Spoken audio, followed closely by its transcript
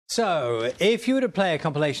So, if you were to play a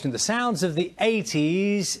compilation of the sounds of the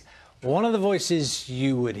 80s, one of the voices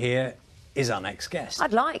you would hear is our next guest.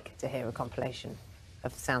 I'd like to hear a compilation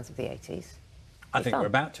of the sounds of the 80s. I think we're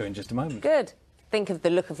about to in just a moment. Good. Think of The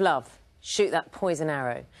Look of Love, Shoot That Poison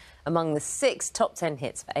Arrow. Among the 6 top 10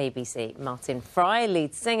 hits for ABC, Martin Fry,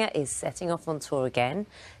 lead singer, is setting off on tour again.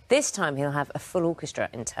 This time he'll have a full orchestra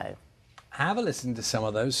in tow. Have a listen to some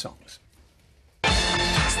of those songs.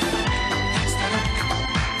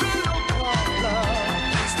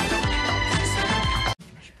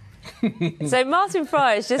 So Martin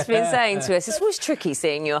Fry has just been saying to us, it's always tricky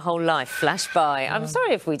seeing your whole life flash by. I'm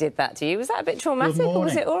sorry if we did that to you. Was that a bit traumatic or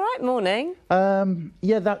was it all right? Morning.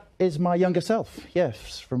 Yeah, that is my younger self,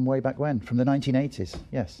 yes, from way back when, from the 1980s,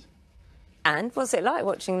 yes. And what's it like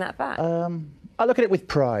watching that back? I look at it with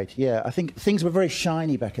pride, yeah. I think things were very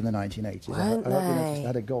shiny back in the 1980s. Weren't I they?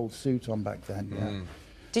 had a gold suit on back then, yeah.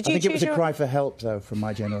 Did I you think it was a choose cry for help, though, from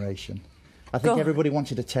my generation. I think everybody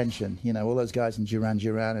wanted attention, you know, all those guys in Duran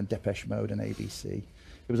Duran and Depeche Mode and ABC. It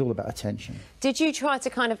was all about attention. Did you try to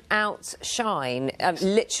kind of outshine,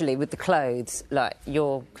 literally with the clothes, like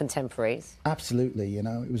your contemporaries? Absolutely, you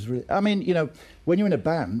know, it was really... I mean, you know, when you're in a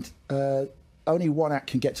band, only one act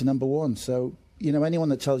can get to #1, so... You know, anyone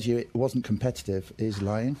that tells you it wasn't competitive is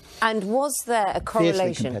lying. And was there a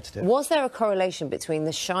correlation? Competitive. Was there a correlation between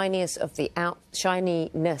the shininess of the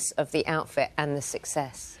outfit and the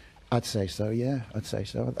success? I'd say so, yeah, I'd say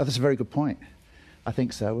so. That's a very good point. I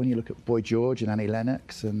think so. When you look at Boy George and Annie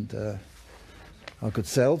Lennox and our good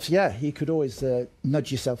selves, yeah, you could always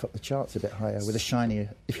nudge yourself up the charts a bit higher with a shinier,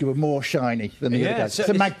 if you were more shiny than the other guys. So it's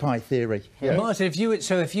a magpie theory. Yeah. Martin, if you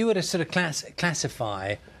were to sort of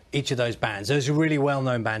classify each of those bands, those really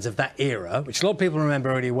well-known bands of that era, which a lot of people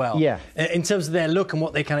remember really well. Yeah. In terms of their look and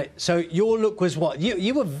what they kind of... So your look was what?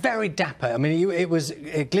 You were very dapper. I mean, it was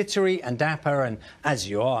glittery and dapper, and as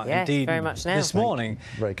you are, yes, indeed, very much now. this morning.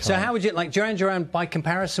 Very kind. So how would you... Like, Duran Duran, by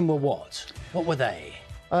comparison, were what? What were they?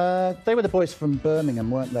 They were the boys from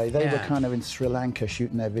Birmingham, weren't they? They Yeah. were kind of in Sri Lanka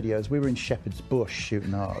shooting their videos. We were in Shepherd's Bush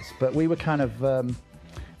shooting ours. But we were kind of...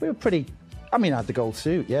 we were pretty... I mean, I had the gold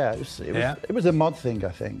suit, yeah. It was a mod thing, I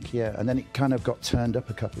think, yeah. And then it kind of got turned up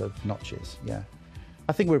a couple of notches, yeah.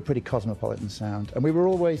 I think we were a pretty cosmopolitan sound. And we were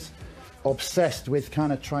always obsessed with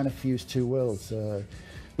kind of trying to fuse two worlds.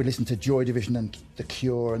 We'd listen to Joy Division and The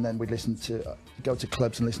Cure, and then we'd listen to, go to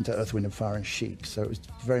clubs and listen to Earth, Wind and Fire and Chic. So it was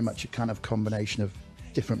very much a kind of combination of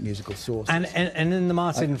different musical sources. And in the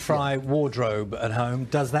Martin Fry wardrobe at home,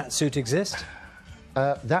 does that suit exist?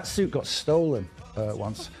 That suit got stolen.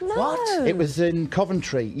 Once. No. What? It was in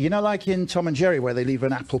Coventry. You know, like in Tom and Jerry, where they leave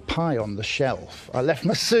an apple pie on the shelf. I left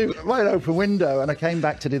my suit by an open window, and I came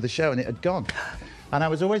back to do the show, and it had gone. And I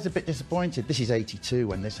was always a bit disappointed. This is '82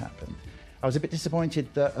 when this happened. I was a bit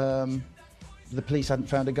disappointed that the police hadn't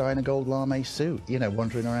found a guy in a gold lame suit, you know,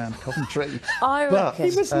 wandering around Coventry. I reckon.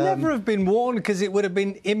 He must never have been worn, because it would have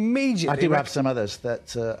been immediately... I do have some others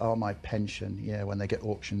that are my pension, yeah, when they get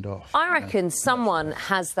auctioned off. I reckon someone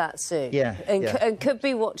has that suit. Yeah, and could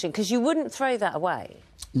be watching, because you wouldn't throw that away.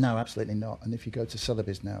 No, absolutely not. And if you go to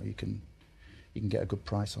Sotheby's now, you can get a good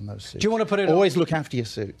price on those suits. Do you want to put it Always look after your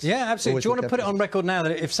suits. Yeah, absolutely. Always do you want to look put it after on record now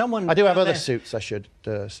that if someone... I do have other suits, I should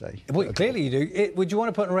say. Well, clearly you do. Would you want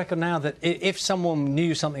to put on record now that if someone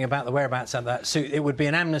knew something about the whereabouts of that suit, it would be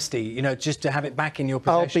an amnesty, you know, just to have it back in your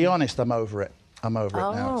possession? I'll be honest, I'm over it. I'm over it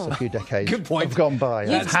now. It's a few decades Good point. have gone by.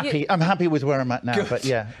 I'm happy with where I'm at now, but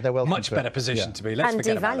yeah, they're welcome. Much better position to be. Let's and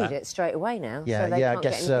forget about that. devalued it straight away now. Yeah, so they yeah, can't I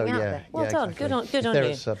guess get so, anything out yeah. there. Well yeah, done, exactly. good on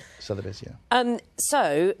you. Sotheby's, yeah.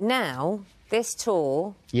 So now, this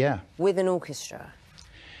tour with an orchestra.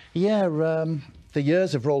 Yeah, the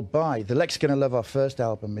years have rolled by. The Lexicon of Love, our first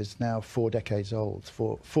album, is now 4 decades old.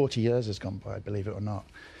 40 years has gone by, believe it or not.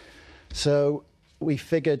 So we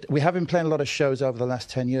figured, we have been playing a lot of shows over the last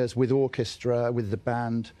 10 years with orchestra, with the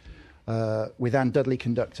band, with Anne Dudley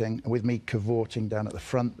conducting, and with me cavorting down at the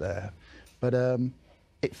front there. But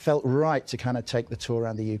it felt right to kind of take the tour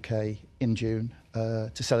around the UK in June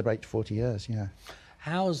to celebrate 40 years, yeah.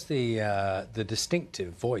 How's the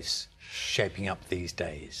distinctive voice shaping up these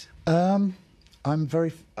days? I'm very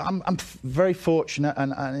fortunate,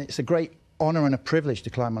 and it's a great honour and a privilege to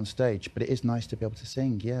climb on stage, but it is nice to be able to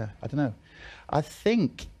sing, yeah. I don't know. I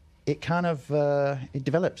think it kind of, it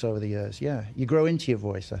develops over the years, yeah. You grow into your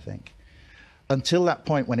voice, I think, until that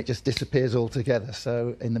point when it just disappears altogether.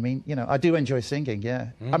 So in the you know, I do enjoy singing, yeah.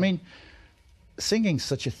 I mean, singing's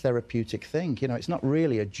such a therapeutic thing, you know, it's not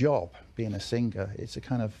really a job being a singer. It's a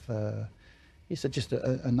kind of, it's just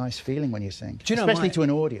a nice feeling when you sing, do you know, especially to an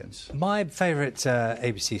audience. My favourite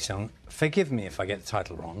ABC song, forgive me if I get the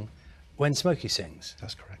title wrong, When Smokey Sings.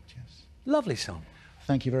 That's correct, yes. Lovely song.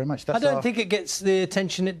 Thank you very much. I don't think it gets the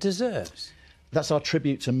attention it deserves. That's our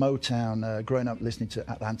tribute to Motown, growing up listening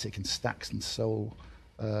to Atlantic and Stax and soul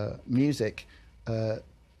music.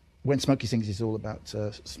 When Smokey Sings is all about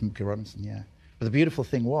Smokey Robinson, yeah. But the beautiful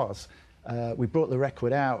thing was, we brought the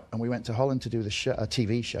record out and we went to Holland to do the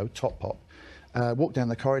TV show, Top Pop. Walked down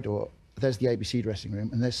the corridor, there's the ABC dressing room,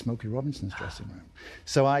 and there's Smokey Robinson's dressing room.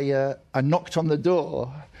 So I knocked on the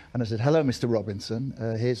door and I said, "Hello, Mr. Robinson,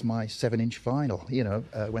 here's my 7-inch vinyl, you know,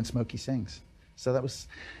 When Smokey Sings." So that was,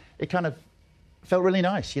 it kind of felt really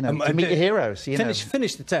nice, you know, to meet your heroes. You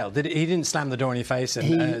finish the tale. He didn't slam the door in your face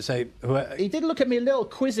and say... He did look at me a little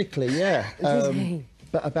quizzically, yeah.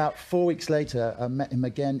 But about 4 weeks later, I met him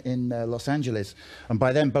again in Los Angeles. And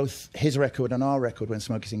by then, both his record and our record, When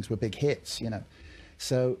Smokey Sings, were big hits, you know.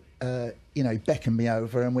 So, you know, he beckoned me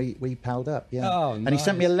over and we palled up, yeah. Oh, and he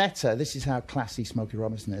sent me a letter. This is how classy Smokey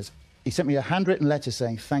Robinson is. He sent me a handwritten letter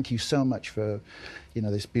saying, "Thank you so much for, you know,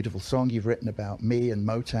 this beautiful song you've written about me and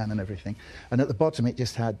Motown and everything." And at the bottom, it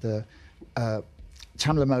just had the Tamla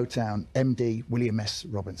Motown, MD William S.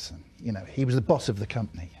 Robinson. You know, he was the boss of the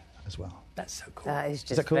company as well. That's so cool. That is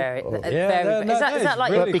just that cool? very... Oh. very is that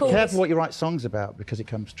like really your Be coolest... careful what you write songs about, because it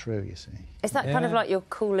comes true, you see. Is that kind of like your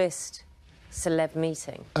coolest celeb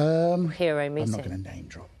meeting? Hero meeting? I'm not going to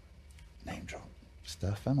name drop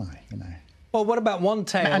stuff, am I? You know. Well, what about one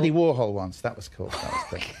tale? Met Andy Warhol once. That was cool.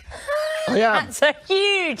 That was cool. Oh, yeah. That's a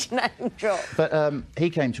huge name drop. But he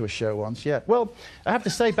came to a show once, yeah. Well, I have to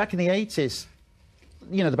say, back in the 80s,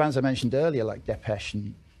 you know, the bands I mentioned earlier, like Depeche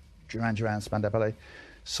and Duran Duran, Spandau Ballet,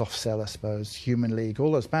 Soft Cell, I suppose, Human League,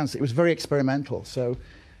 all those bands, it was very experimental. So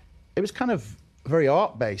it was kind of very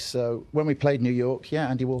art-based. So when we played New York, yeah,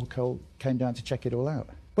 Andy Warhol came down to check it all out.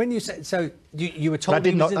 When you said... So you were told... I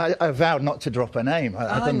did not... I vowed not to drop a name.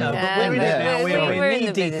 I don't know. But we're in it now. We're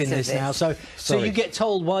knee-deep in this now. So Sorry. you get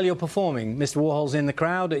told while you're performing, Mr. Warhol's in the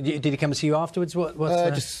crowd. Did he come and see you afterwards?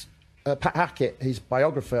 Just Pat Hackett, his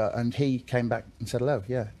biographer, and he came back and said hello,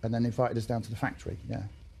 yeah, and then invited us down to the factory, yeah.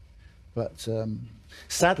 But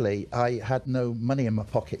sadly, I had no money in my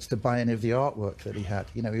pockets to buy any of the artwork that he had.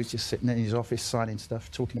 You know, he was just sitting in his office signing stuff,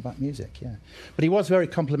 talking about music, yeah. But he was very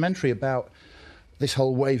complimentary about this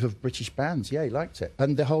whole wave of British bands. Yeah, he liked it.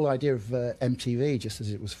 And the whole idea of MTV, just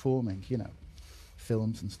as it was forming, you know,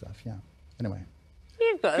 films and stuff, yeah. Anyway.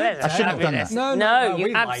 You've got that. I shouldn't have done that. No,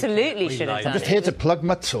 you absolutely should have done I'm just here to plug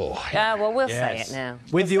my tour. Yeah, well, we'll say it now.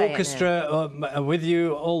 With the orchestra, with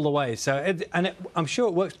you all the way. So, I'm sure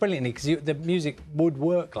it works brilliantly, because the music would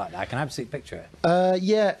work like that. I can absolutely picture it.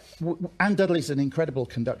 Yeah, Anne Dudley's an incredible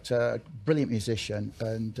conductor, brilliant musician,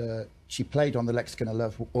 and she played on the Lexicon of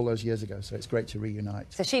Love all those years ago, so it's great to reunite.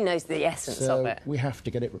 So she knows the essence of it. We have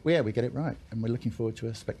to get it, yeah, we get it right, and we're looking forward to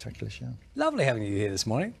a spectacular show. Lovely having you here this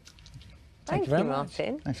morning. Thank you,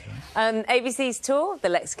 Martin. Thanks, guys. ABC's tour, The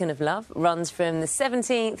Lexicon of Love, runs from the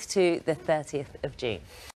 17th to the 30th of June.